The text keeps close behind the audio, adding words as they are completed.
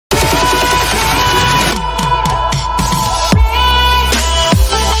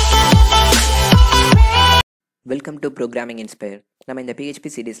Welcome to programming inspire. நம்ம இந்த PHP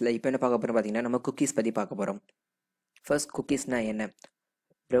சீரீஸில் இப்போ என்ன பார்க்க போகிறோம் பார்த்தீங்கன்னா, நம்ம குக்கீஸ் பற்றி பார்க்க போகிறோம். ஃபர்ஸ்ட் குக்கீஸ்னால் என்ன?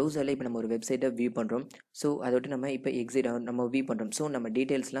 ப்ரௌசரில் இப்போ நம்ம ஒரு வெப்சைட்டை வியூ பண்ணுறோம். ஸோ அதோட நம்ம இப்போ நம்ம வியூ பண்ணுறோம். ஸோ நம்ம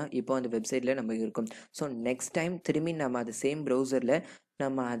டீட்டெயில்ஸ்லாம் இப்போ அந்த வெப்சைட்டில் நம்ம இருக்கும். ஸோ நெக்ஸ்ட் டைம் திரும்பி நம்ம அது சேம் ப்ரௌசரில்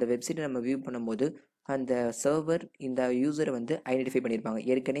நம்ம அந்த வெப்சைட்டை நம்ம வியூ பண்ணும்போது அந்த சர்வர் இந்த யூசரை வந்து ஐடென்டிஃபை பண்ணியிருப்பாங்க.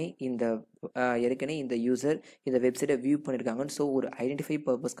 ஏற்கனவே இந்த யூசர் இந்த வெப்சைட்டை வியூ பண்ணியிருக்காங்கன்னு. ஸோ ஒரு ஐடென்டிஃபை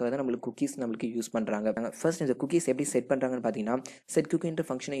பர்பஸ்க்காக தான் நம்மளுக்கு குக்கீஸ் நம்மளுக்கு யூஸ் பண்ணுறாங்க. ஃபர்ஸ்ட் இந்த குக்கீஸ் எப்படி செட் பண்ணுறாங்கன்னு பார்த்தீங்கன்னா, செட் குக்கின்ற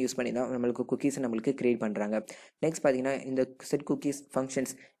ஃபங்க்ஷனை யூஸ் பண்ணி தான் நம்மளுக்கு குக்கீஸை நம்மளுக்கு கிரியேட் பண்ணுறாங்க. நெக்ஸ்ட் பார்த்தீங்கன்னா, இந்த செட் குக்கீஸ்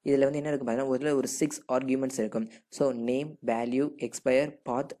ஃபங்க்ஷன்ஸ் இதில் வந்து என்ன இருக்குது பார்த்தீங்கன்னா, ஒரு 6 ஆர்குமெண்ட்ஸ் இருக்கும். So name, value, expire,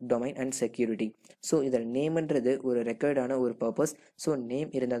 path, domain and security. So இதில் நேம்ன்றது ஒரு ரெக்கார்டான ஒரு பர்பஸ். ஸோ நேம்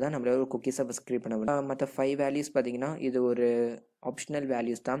இருந்தால் தான் நம்மளால ஒரு குக்கீஸை ஃபஸ்ட் கிரியேட் பண்ண முடியும். மற்ற 5 வேல்யூஸ் பார்த்தீங்கன்னா, இது ஒரு ஆப்ஷனல்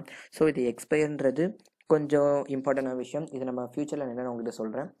வேல்யூஸ் தான். ஸோ இது எக்ஸ்பயர்ன்றது கொஞ்சம் இம்பார்ட்டண்டான விஷயம். இது நம்ம ஃபியூச்சரில் என்னென்னு உங்கள்கிட்ட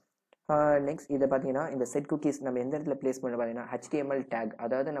சொல்கிறேன். நெக்ஸ்ட் இதை பார்த்தீங்கன்னா, இந்த செட் குக்கீஸ் நம்ம எந்த இடத்துல பிளேஸ் பண்ண பார்த்தீங்கன்னா, HTML டேக்,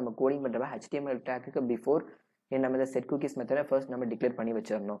 அதாவது நம்ம கோடிங் பண்ணுறப்ப HTML டேக்கு பிஃபோர் நம்ம இந்த செட் குக்கீஸ் மெத்தடை ஃபர்ஸ்ட் நம்ம டிக்ளேர் பண்ணி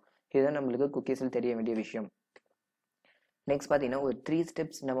வச்சிடணும். இதுதான் நம்மளுக்கு குக்கீஸில் தெரிய வேண்டிய விஷயம். நெக்ஸ்ட் பார்த்தீங்கன்னா, ஒரு 3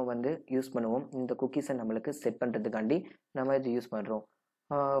 ஸ்டெப்ஸ் நம்ம வந்து யூஸ் பண்ணுவோம். இந்த குக்கீஸை நம்மளுக்கு செட் பண்ணுறதுக்காண்டி நம்ம இது யூஸ் பண்ணுறோம்.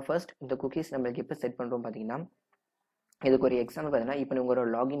 ஃபர்ஸ்ட் இந்த குக்கீஸ் நம்மளுக்கு எப்போ செட் பண்ணுறோம் பார்த்தீங்கன்னா, இதுக்கு ஒரு எக்ஸாம்பிள் பார்த்தீங்கன்னா, இப்போ உங்களோட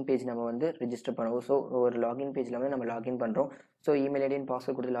லாகின் பேஜ் நம்ம வந்து ரிஜிஸ்டர் பண்ணுவோம். ஸோ ஒரு லாகின் பேஜில் வந்து நம்ம லாகின் பண்ணுறோம். ஸோ இமெயில் ஐடி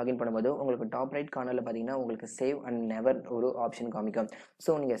பாஸ்வேர்ட் கொடுத்து லாகின் பண்ணும்போது உங்களுக்கு டாப் ரைட் கார்னரில் பார்த்தீங்கன்னா, உங்களுக்கு சேவ் அண்ட் நெவர் ஒரு ஆப்ஷன் காமிக்கும்.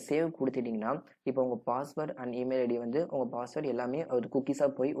 ஸோ நீங்கள் சேவ் கொடுத்துட்டிங்கன்னா, இப்போ உங்கள் பாஸ்வேர்ட் அண்ட் இமெயில் ஐடி வந்து உங்கள் பாஸ்வேர்ட் எல்லாமே ஒரு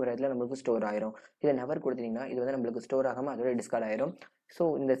குக்கீஸாக போய் ஒரு இடத்துல நம்மளுக்கு ஸ்டோர் ஆயிரும். இதை நெவர் கொடுத்துட்டிங்கன்னா இது வந்து நம்மளுக்கு ஸ்டோர் ஆகாமல் அதோட டிஸ்கார்ட் ஆயிரும். ஸோ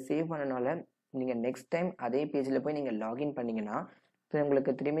இந்த சேவ் பண்ணனால நீங்கள் நெக்ஸ்ட் டைம் அதே பேஜில் போய் நீங்கள் லாகின் பண்ணிங்கன்னா,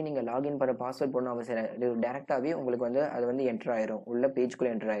 உங்களுக்கு திரும்பி நீங்கள் லாகின் பண்ண பாஸ்வேர்ட் போடணும் அவசியம் இல்லை. இது டேரெக்டாகவே உங்களுக்கு வந்து அது வந்து என்ட்ரு ஆயிரும், உள்ள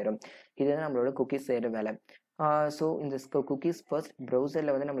பேஜ்குள்ளே என்ட்ரு ஆயிரும். இதுதான் நம்மளோட குக்கீஸ் செய்கிற வேலை. ஸோ இந்த குக்கீஸ் ஃபர்ஸ்ட்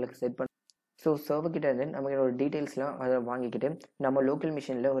ப்ரௌசரில் வந்து நம்மளுக்கு செட் பண்ண. ஸோ சர்வர் கிட்ட இருந்து நம்மளோட டீட்டெயில்ஸ்லாம் அதை வாங்கிக்கிட்டு நம்ம லோக்கல்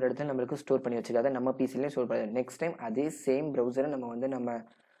மிஷினில் ஒரு இடத்துல நம்மளுக்கு ஸ்டோர் பண்ணி வச்சுக்காத நம்ம பிசிலேயும் ஸ்டோர் பண்ணி நெக்ஸ்ட் டைம் அதே சேம் ப்ரௌசரை நம்ம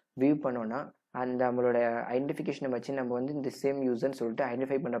வியூ பண்ணோன்னா அந்த நம்மளோட ஐடென்டிஃபிகேஷனை வச்சு நம்ம வந்து இந்த சேம் யூசர்னு சொல்லிட்டு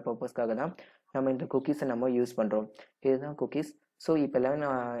ஐடென்டிஃபை பண்ணுற பர்பஸ்க்காக தான் நம்ம இந்த குக்கீஸை நம்ம யூஸ் பண்ணுறோம். இதுதான் குக்கீஸ். ஸோ இப்போல்லாம்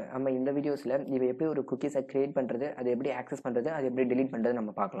நம்ம இந்த வீடியோஸில் இப்போ எப்படி ஒரு குக்கீஸை க்ரியேட் பண்ணுறது, அதை எப்படி ஆக்சஸ் பண்ணுறது, அதை எப்படி டெலீட் பண்ணுறது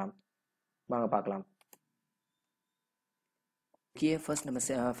நம்ம பார்க்கலாம். வாங்க பார்க்கலாம். குக்கியை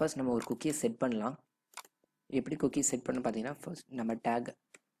ஃபர்ஸ்ட் நம்ம ஒரு குக்கியை செட் பண்ணலாம். எப்படி குக்கி செட் பண்ண பார்த்தீங்கன்னா, ஃபர்ஸ்ட் நம்ம டேக்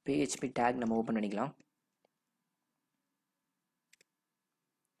PHP டேக் நம்ம ஓப்பன் பண்ணிக்கலாம்.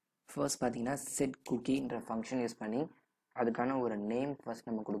 ஃபர்ஸ்ட் பார்த்தீங்கன்னா, செட் குக்கின்ற ஃபங்க்ஷன் யூஸ் பண்ணி அதுக்கான ஒரு நேம் ஃபர்ஸ்ட்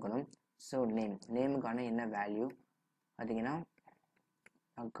நம்ம கொடுக்கணும். ஸோ நேமுக்கான என்ன வேல்யூ பார்த்தீங்கன்னா,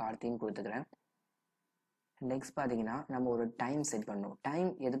 நான் கார்த்தின்னு கொடுத்துக்கிறேன். நெக்ஸ்ட் பார்த்தீங்கன்னா, நம்ம ஒரு டைம் செட் பண்ணணும். டைம்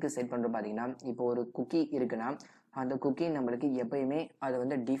எதுக்கு செட் பண்ணுறோம் பார்த்தீங்கன்னா, இப்போ ஒரு குக்கி இருக்குன்னா அந்த குக்கி நம்மளுக்கு எப்பயுமே அது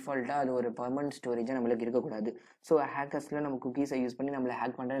வந்து டிஃபால்ட்டாக அது ஒரு பர்மனன்ட் ஸ்டோரேஜாக நம்மளுக்கு இருக்கக்கூடாது. ஸோ ஹேக்கர்ஸில் நம்ம குக்கீஸை யூஸ் பண்ணி நம்மளை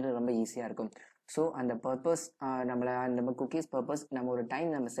ஹேக் பண்ணுறது ரொம்ப ஈஸியாக இருக்கும். ஸோ அந்த பர்பஸ் நம்ம குக்கீஸ் பர்பஸ் நம்ம ஒரு டைம்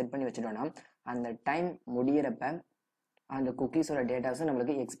நம்ம செட் பண்ணி வச்சுட்டோம்னா அந்த டைம் முடியிறப்ப அந்த குக்கீஸோட டேட்டாஸும்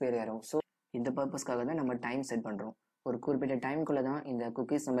நம்மளுக்கு எக்ஸ்பைரி ஆகும். ஸோ இந்த பர்பஸ்க்காக தான் நம்ம டைம் செட் பண்ணுறோம். ஒரு குறிப்பிட்ட டைமுக்குள்ளே தான் இந்த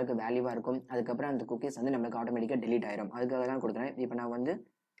குக்கீஸ் நம்மளுக்கு வேல்யூவாக இருக்கும். அதுக்கப்புறம் அந்த குக்கீஸ் வந்து நம்மளுக்கு ஆட்டோமேட்டிக்காக டெலீட் ஆயிரும். அதுக்காக தான் கொடுக்குறேன். இப்போ நான் வந்து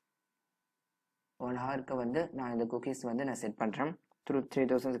 1 ஹவருக்கு வந்து நான் இந்த குக்கீஸ் வந்து நான் செட் பண்ணுறேன்.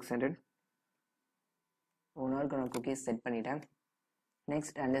 3600 1 ஹவருக்கு நான் குக்கீஸ் செட் பண்ணிட்டேன்.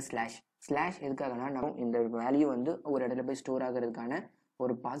 நெக்ஸ்ட் அந்த ஸ்லாஷ் எதுக்காகனா, நம்ம இந்த வேல்யூ வந்து ஒரு இடத்துல போய் ஸ்டோர் ஆகிறதுக்கான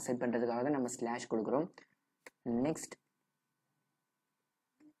ஒரு பாத் செட் பண்ணுறதுக்காக தான் நம்ம ஸ்லாஷ் கொடுக்குறோம். நெக்ஸ்ட்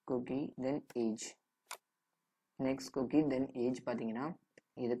குக்கி தென் ஏஜ். நெக்ஸ்ட் குக்கி தென் ஏஜ் பார்த்தீங்கன்னா,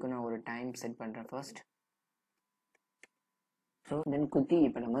 இதுக்கு நான் ஒரு டைம் செட் பண்ணுறேன் ஃபர்ஸ்ட். ஸோ தென் குக்கி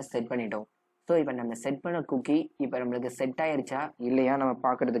இப்போ நம்ம செட் பண்ணிட்டோம். ஸோ இப்போ நம்ம செட் பண்ண குக்கி இப்போ நம்மளுக்கு செட் ஆயிருச்சா இல்லையா நம்ம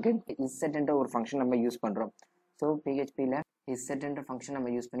பார்க்குறதுக்கு இஸ்செட்ன்ற ஒரு ஃபங்க்ஷன் நம்ம யூஸ் பண்ணுறோம். ஸோ PHPயில் இஸ்செட்ன்ற ஃபங்க்ஷன்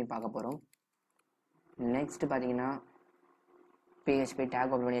நம்ம யூஸ் பண்ணி பார்க்க போகிறோம். நெக்ஸ்ட் பார்த்தீங்கன்னா, PHP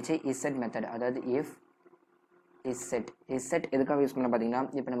டேக் ஓப்பன் பண்ணியாச்சு. இஸ்செட் மெத்தட், அதாவது இஃப் இஸ்செட் எதுக்காக யூஸ் பண்ண பார்த்தீங்கன்னா,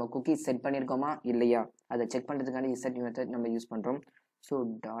 இப்போ நம்ம குக்கி செட் பண்ணியிருக்கோமா இல்லையா அதை செக் பண்ணுறதுக்கான இஸ்செட் மெத்தட் நம்ம யூஸ் பண்ணுறோம். ஸோ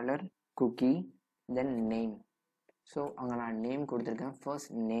 $cookie தென் நேம். ஸோ அங்கே நான் நேம் கொடுத்துருக்கேன்.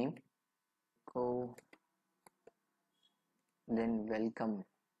 First name then welcome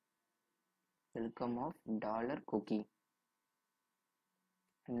of $cookie.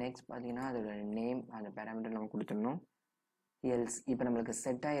 Next பார்த்தீங்கன்னா, அதோட நேம் அந்த பேராமீட்டர் நம்ம கொடுத்துடணும். எல்ஸ் இப்போ நம்மளுக்கு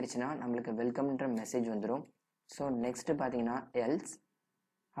செட் ஆயிடுச்சுன்னா நம்மளுக்கு வெல்கம்ன்ற மெசேஜ் வந்துடும். ஸோ நெக்ஸ்ட்டு பார்த்தீங்கன்னா எல்ஸ்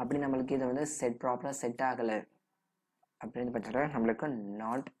அப்படி நம்மளுக்கு இதை வந்து ப்ராப்பராக செட் ஆகலை அப்படின்னு பார்த்தா நம்மளுக்கு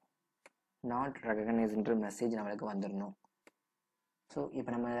நாட் ரெகக்னைஸ்ன்ற மெசேஜ் நம்மளுக்கு வந்துடணும். ஸோ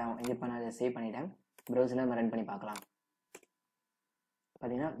இப்போ நான் அதை சேவ் பண்ணிட்டேன். ப்ரௌசரில் நம்ம ரன் பண்ணி பார்க்கலாம்.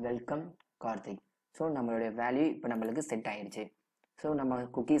 பார்த்தீங்கன்னா வெல்கம் கார்த்திக். ஸோ நம்மளுடைய வேல்யூ இப்போ நம்மளுக்கு செட் ஆயிடுச்சு. ஸோ நம்ம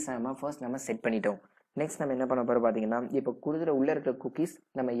குக்கீஸை நம்ம ஃபர்ஸ்ட் நம்ம செட் பண்ணிட்டோம். நெக்ஸ்ட் நம்ம என்ன பண்ண போகிறோம் பார்த்தீங்கன்னா, இப்போ கொடுக்குற உள்ளே இருக்கிற குக்கீஸ்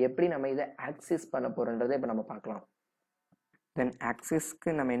நம்ம எப்படி நம்ம இதை ஆக்சஸ் பண்ண போகிறோன்றதை இப்போ நம்ம பார்க்கலாம். தென் ஆக்சஸ்க்கு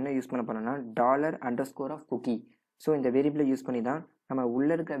நம்ம என்ன யூஸ் பண்ண போகிறோம்னா $_of cookie. ஸோ இந்த வேரியபிளை யூஸ் பண்ணி தான் நம்ம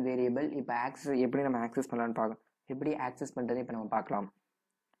உள்ளே இருக்க வேரியபிள் இப்போ எப்படி நம்ம ஆக்சஸ் பண்ணலான்னு பார்க்கலாம். எப்படி ஆக்சஸ் பண்ணுறது இப்போ நம்ம பார்க்கலாம்.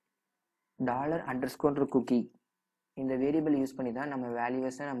 $_cookie இந்த வேரியபிள் யூஸ் பண்ணி தான் நம்ம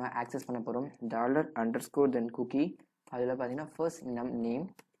வேல்யூஸை நம்ம ஆக்சஸ் பண்ண போகிறோம். $_then cookie அதில் பார்த்தீங்கன்னா ஃபர்ஸ்ட் நேம்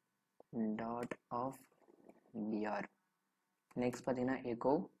 .of_br. நெக்ஸ்ட் பார்த்தீங்கன்னா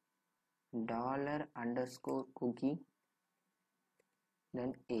எக்கோ $_cookie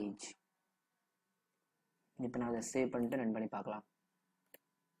then age. இப்போ நான் அதை சேவ் பண்ணிட்டு ரன் பண்ணி பார்க்கலாம்.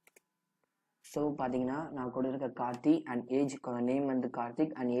 ஸோ பார்த்தீங்கன்னா நான் கொடுத்துருக்க கார்த்திக் அண்ட் ஏஜ் நேம் வந்து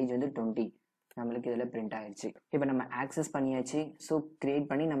கார்த்திக் அண்ட் ஏஜ் வந்து 20 நம்மளுக்கு இதில் பிரிண்ட் ஆயிடுச்சு. இப்போ நம்ம ஆக்சஸ் பண்ணியாச்சு. ஸோ கிரியேட்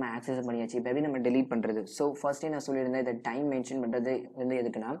பண்ணி நம்ம ஆக்சஸ் பண்ணியாச்சு. இப்போ எப்படி நம்ம டெலீட் பண்ணுறது? ஸோ ஃபர்ஸ்டே நான் சொல்லியிருந்தேன் இதை டைம் மென்ஷன் பண்ணுறது வந்து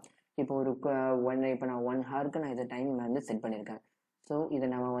எதுக்குன்னா, இப்போ இப்போ நான் 1 ஹவருக்கு நான் இதை டைம் வந்து செட் பண்ணியிருக்கேன். ஸோ இதை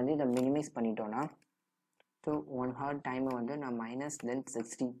நம்ம வந்து இதை மினிமைஸ் பண்ணிட்டோன்னா, ஸோ 1 ஹவர் டைமை வந்து நான் then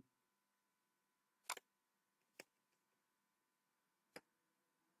 60.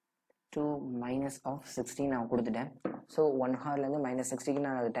 ஸோ -60 நான் கொடுத்துட்டேன். ஸோ 1 ஹவர்லேருந்து -60க்கு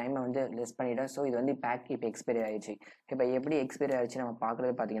நான் அந்த டைமை வந்து லெஸ் பண்ணிட்டேன். ஸோ இது வந்து பேக் இப்போ எக்ஸ்பைரி ஆயிடுச்சு. இப்போ எப்படி எக்ஸ்பைரி ஆயிடுச்சு நம்ம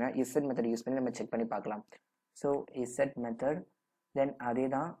பார்க்குறது பார்த்தீங்கன்னா இசட் மெத்தட் யூஸ் பண்ணி நம்ம செக் பண்ணி பார்க்கலாம். ஸோ இசட் மெத்தட் தென் அதே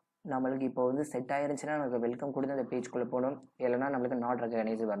தான் நம்மளுக்கு இப்போ வந்து செட் ஆயிருந்துச்சுன்னா நமக்கு வெல்கம் கொடுத்து அந்த பேஜ்குள்ளே போகணும், இல்லைனா நம்மளுக்கு நாட்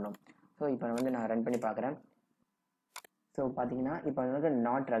ரெகனைஸ் வரணும். ஸோ இப்போ வந்து நான் ரன் பண்ணி பார்க்குறேன். ஸோ பார்த்தீங்கன்னா இப்போ வந்து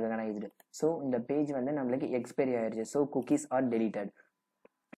நாட் ரெகனைஸ்டு. ஸோ இந்த பேஜ் வந்து நம்மளுக்கு எக்ஸ்பைரி ஆயிடுச்சு. So cookies R deleted.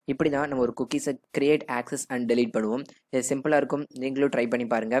 இப்படி தான் நம்ம ஒரு குக்கீஸை கிரியேட், ஆக்சஸ் அண்ட் டெலீட் பண்ணுவோம். இது சிம்பிளாக இருக்கும். நீங்களும் ட்ரை பண்ணி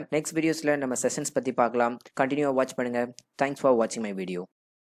பாருங்கள். நெக்ஸ்ட் வீடியோஸில் நம்ம செஷன்ஸ் பற்றி பார்க்கலாம். கண்டினியூவாக வாட்ச் பண்ணுங்கள். தேங்க்ஸ் ஃபார் வாட்சிங் மை வீடியோ.